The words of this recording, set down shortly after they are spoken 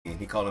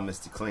He called him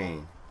Mr.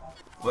 Clean.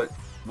 But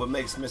what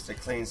makes Mr.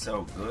 Clean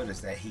so good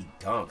is that he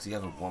dunks. He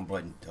has a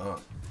one-button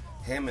dunk.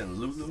 Him and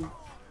Lulu,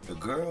 the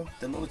girl,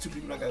 them only two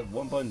people that got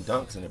one-button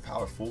dunks and they're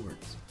power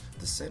forwards.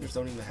 The centers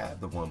don't even have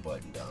the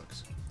one-button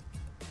dunks.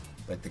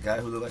 Like the guy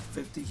who looked like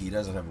 50, he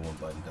doesn't have a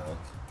one-button dunk.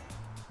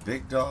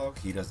 Big Dog,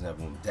 he doesn't have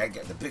one. That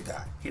guy, the big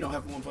guy, he don't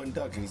have a one-button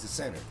dunk and he's the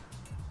center.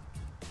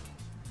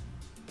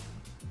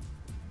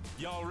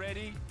 Y'all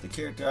ready? The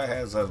character I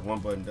have has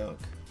one-button dunk.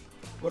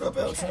 What up,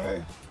 El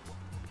Trey?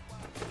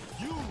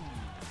 You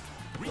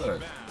Good.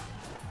 rebound.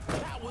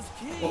 That was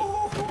key.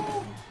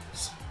 Ooh.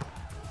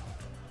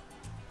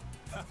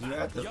 You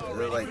have to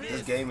like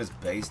this game is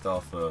based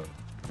off of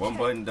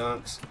one-button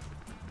dunks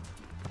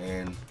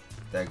and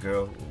that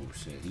girl. Oh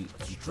shit, he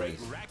Straight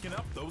crazy. racking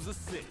up those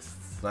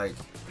assists. Like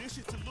Dish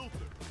it to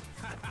Luther.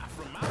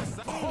 From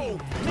outside. Oh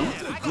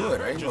Luther man,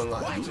 good. I ain't gonna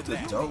lie, watching Luther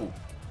that. dope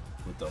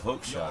with the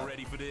hook Y'all shot.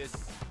 ready for this?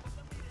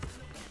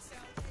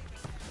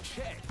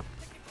 Check.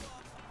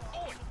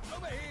 Oh,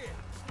 over here.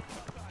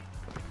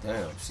 Damn,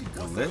 she What's it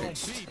gonna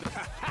glitched.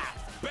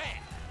 be? Bam!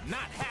 Not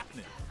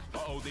happening.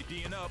 Uh-oh, they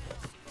D'ing up.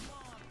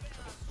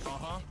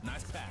 Uh-huh.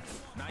 Nice pass.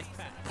 Nice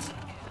pass.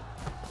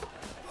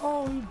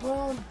 Oh, he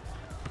bum.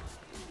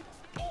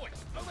 Oh,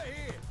 over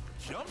here.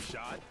 Jump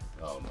shot.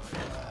 Oh my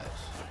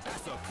gosh.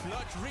 That's a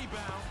clutch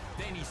rebound.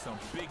 They need some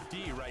big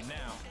D right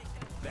now.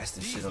 That's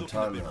the D's shit I'm looking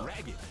a talking bit about.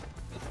 ragged.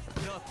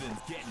 Nothing's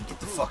getting Get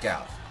the through. fuck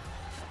out.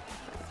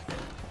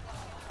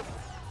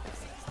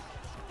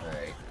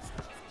 Alright.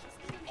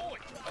 Oh,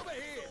 over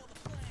here.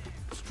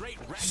 Straight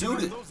racking Shoot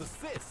up it. those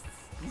assists.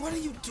 What are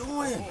you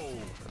doing?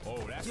 Oh,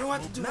 that's You don't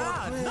have to do all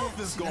nah, the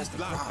nothing's See, gonna that's the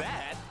block problem.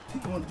 that.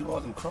 People want to do all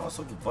them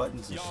crossover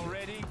buttons and Y'all shit.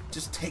 ready?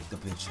 Just take the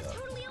bitch up.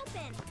 Totally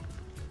open.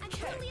 I'm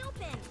totally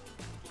open.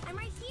 I'm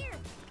right here.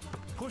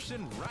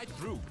 Pushing right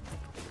through.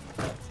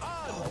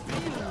 Oh,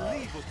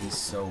 Unbelievable. he's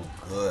so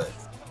good.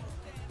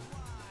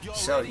 Y'all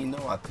Shelly, ready? you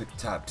know I pick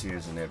top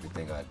tiers in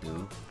everything I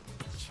do.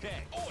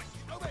 Check. Oh,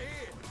 over here.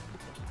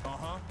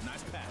 Uh-huh.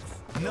 Nice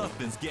pass.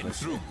 Nothing's getting Good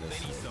shit, through. good They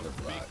need shit, some good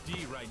block. big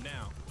D right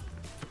now.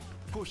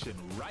 Pushing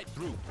right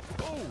through.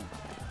 Oh,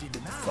 did Get the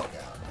not. fuck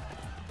out.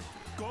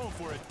 Going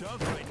for a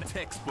dunk right now.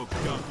 Textbook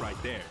dunk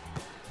right there.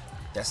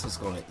 That's what's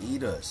gonna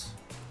eat us.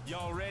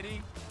 Y'all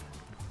ready?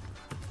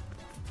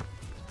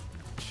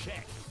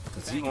 Check.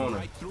 'Cause he Banging wanna-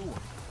 right through him.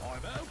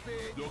 I'm out there.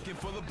 Looking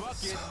for the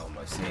bucket. Oh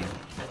my, see,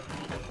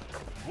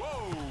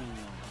 Whoa.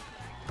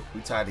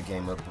 we tied the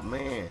game up, but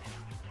man,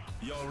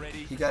 Y'all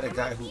ready? he got a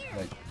guy who,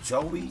 like,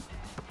 Joey,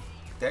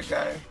 that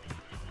guy,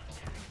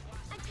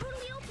 I'm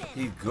totally open.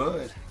 he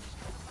good.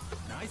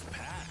 Nice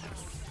pass.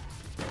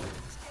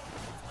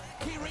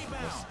 Key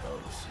rebound. Oh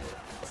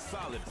shit.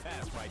 Solid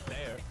pass right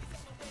there.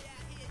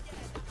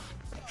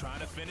 Trying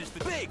to finish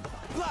the big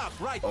block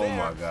right Oh there.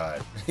 my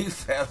god. He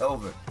fell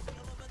over.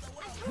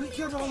 We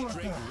killed him.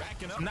 Straight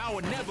racking up. Now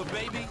or never,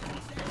 baby.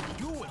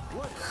 Doing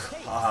what it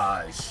takes.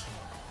 Gosh.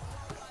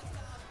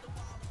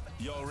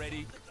 Y'all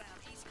ready?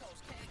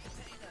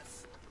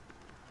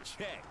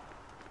 Check.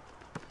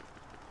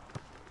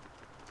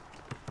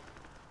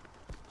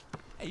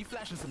 Hey, you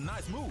flashing some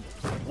nice moves.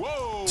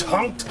 Whoa.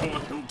 Dunked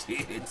on them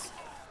kids.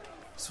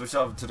 Switch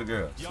over to the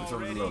girl. Switch Y'all over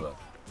to ready? Lola.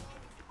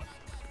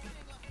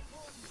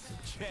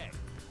 Check.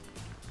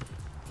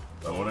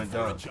 I want to For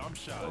a dunk. jump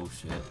shot. Oh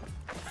shit.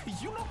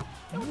 You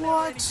know,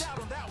 What? any doubt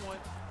on that one.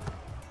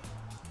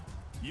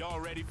 Y'all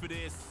ready for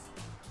this?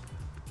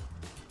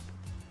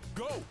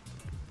 Go.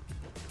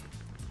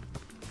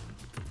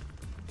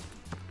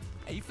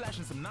 Hey, you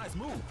flashing some nice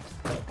moves.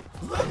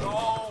 Look.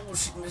 Oh,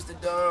 she missed the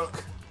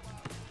dunk.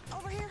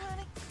 Over here,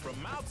 honey.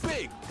 From out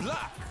big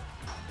block.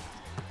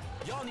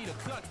 Y'all need a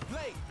clutch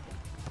play.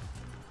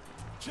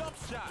 Jump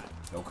shot.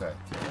 Okay.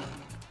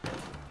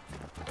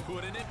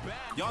 Putting it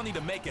back. Y'all need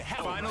to make it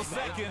happen. Final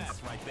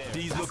seconds. Right there.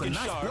 These That's looking a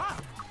nice sharp.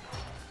 block.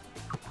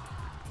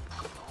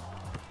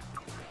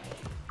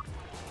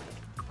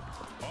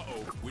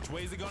 Uh-oh. Which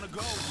way is it gonna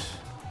go?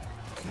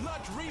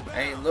 Clutch rebound.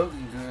 Ain't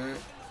looking good.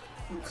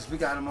 Because we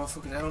got a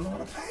motherfucker that don't know how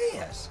to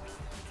pass.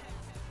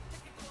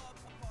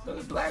 Look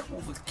at Black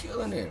Wolf was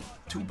killing him.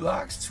 2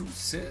 blocks, 2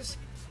 assists.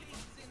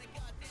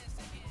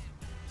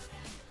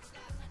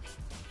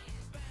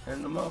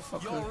 And the Y'all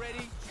motherfucker.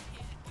 ready?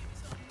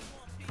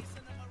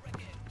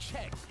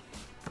 Check.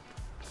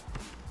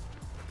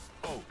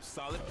 Oh,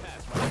 solid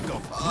pass. Right.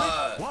 Go.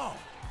 Wow.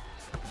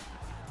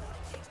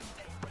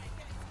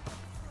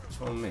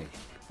 What's wrong with me?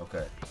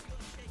 Okay.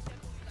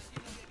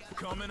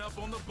 Coming up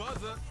on the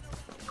buzzer.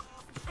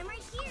 I'm right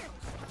here.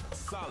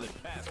 Solid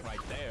pass right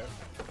there.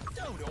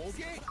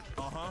 Okay.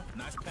 Uh-huh.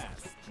 Nice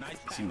pass. Nice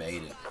pass. She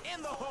made it.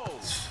 In the hole.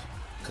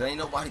 Cause ain't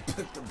nobody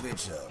picked the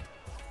bitch up.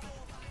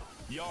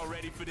 Y'all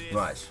ready for this?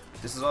 Watch.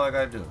 This is all I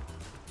gotta do.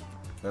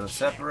 Let them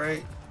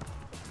separate,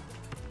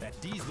 That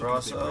D's looking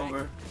cross a bit over,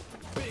 ragged.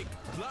 Big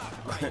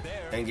block right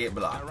there. and get Now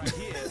blocked. right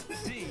here,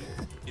 D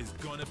is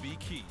gonna be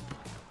key.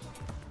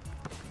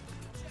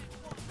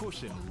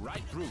 Pushing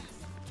right through.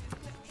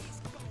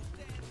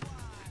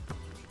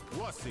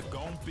 What's it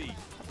gonna be?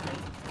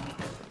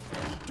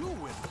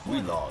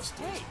 We lost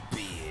this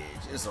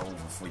bitch. It's over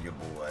for your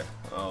boy.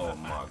 Oh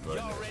my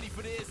goodness. Y'all ready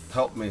for this?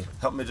 Help me,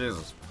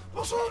 Jesus.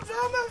 What's up,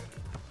 Jamie?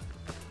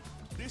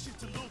 This is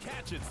to Luke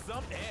catching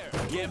some air.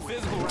 Getting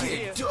physical right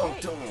here. Get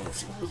dunked on.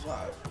 She was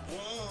like,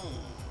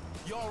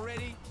 Y'all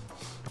ready?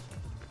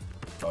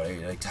 Oh,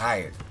 they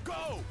tired.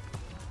 Go!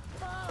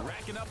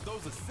 Racking up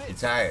those They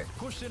assists. tired.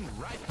 Pushing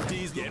right.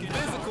 D's getting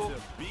physical.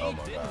 Oh my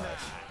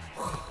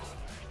gosh.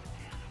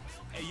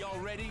 Hey, y'all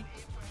ready?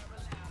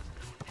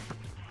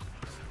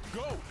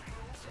 Go!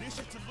 Dish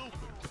it to Luke.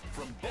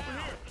 From over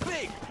here.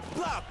 Big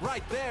block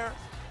right there.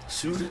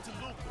 Shoot it.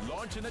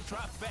 Launching a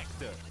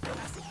trifecta.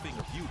 That's a thing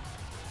of beauty.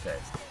 Okay.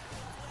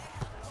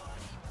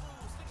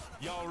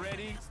 Y'all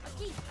ready?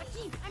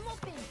 Akeem, I'm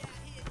open.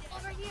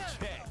 Over here.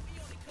 Check.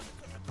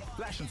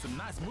 Flashing some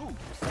nice moves.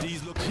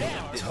 These look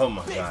jammed. Oh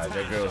my god,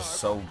 that girl's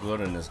so good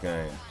in this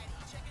game.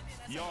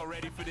 Y'all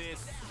ready for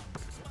this?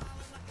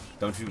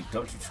 Don't you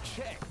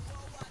Check.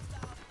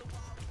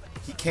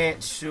 he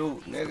can't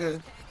shoot,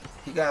 nigga.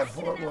 He got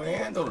horrible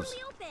handles.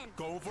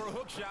 Go for a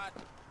hook shot.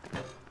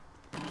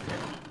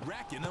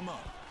 Racking them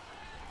up.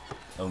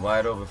 I'm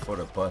wide open for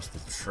the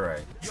busted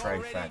tray. Tray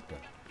factor.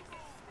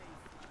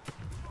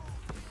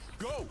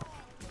 Go.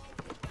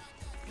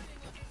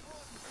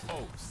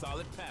 Oh,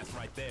 solid pass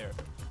right there.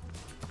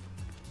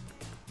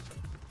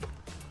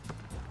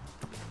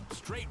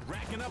 Straight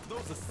racking up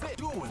those assists.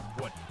 Doing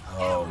what?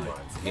 Oh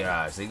my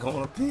gosh, they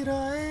gonna beat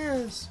our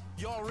ass.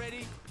 Y'all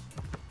ready?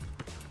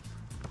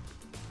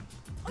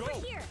 Go.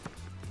 Over here.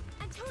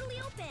 I'm totally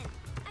open.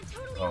 I'm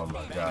totally Oh open.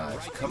 my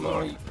gosh, come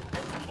on.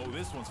 Oh,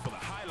 this one's for the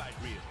highlight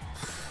reel.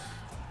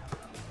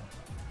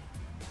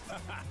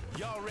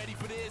 Y'all ready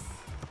for this?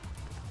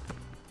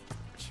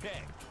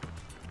 Check.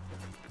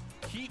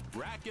 Keep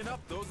racking up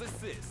those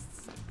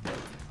assists.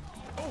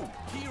 Oh,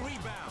 key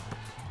rebound.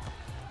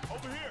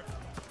 Over here.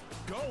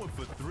 Going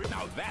for three.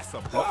 Now that's a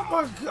Oh block.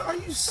 my god, are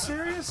you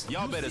serious?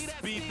 Y'all better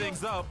speed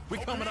things up.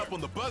 We're coming up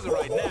on the buzzer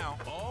right now.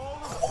 All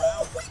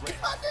Oh, around. we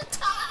got the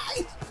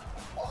tie.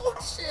 Oh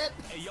shit.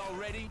 Hey, y'all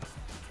ready?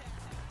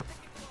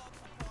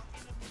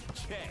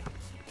 Check.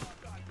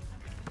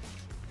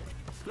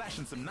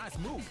 Flashing some nice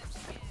moves.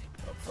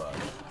 Oh fuck.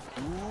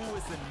 Ooh,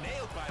 it's a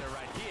nail biter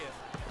right here.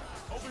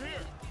 Over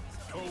here.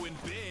 Going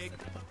big.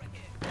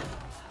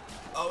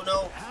 Oh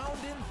no.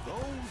 Pounding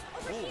those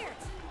Over bulls. here.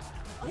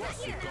 What's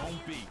Over it here.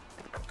 gonna be?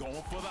 Going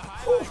for the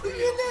Oh, highlight we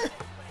reel. in there.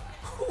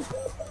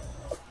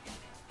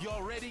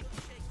 Y'all ready?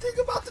 Think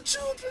about the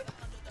children.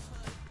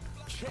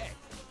 Check.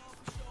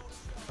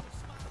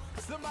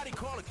 Somebody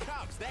call the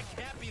cops. That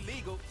can't be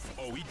legal.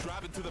 Oh, we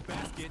driving to the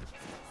basket.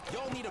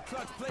 Y'all need a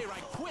clutch play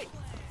right quick.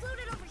 Float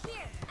it over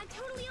here. I'm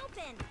totally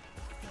open.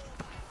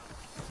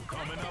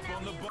 Coming up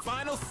on the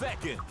final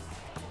second.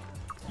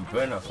 You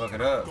better not fuck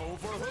it up. Go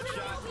for a hook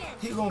shot. Open.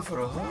 He going for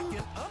the hook.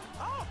 Get up,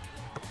 up.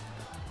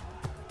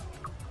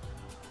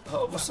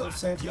 Oh, what's up,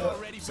 Santiago?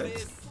 Y'all ready for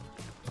this?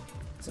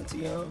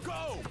 Santiago.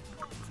 Go!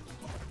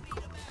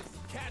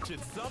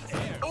 Catching some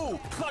air. Oh,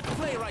 clutch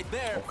play right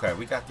there. Okay,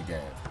 we got the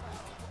game.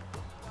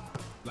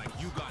 Like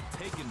you got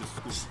taken to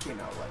school. She came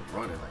out like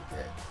running like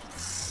that.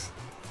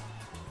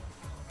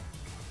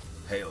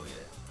 Hell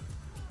yeah.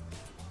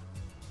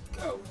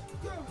 Go,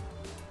 go.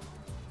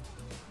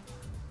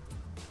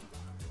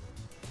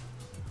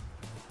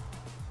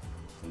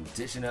 And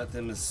dishing out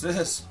them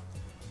assists.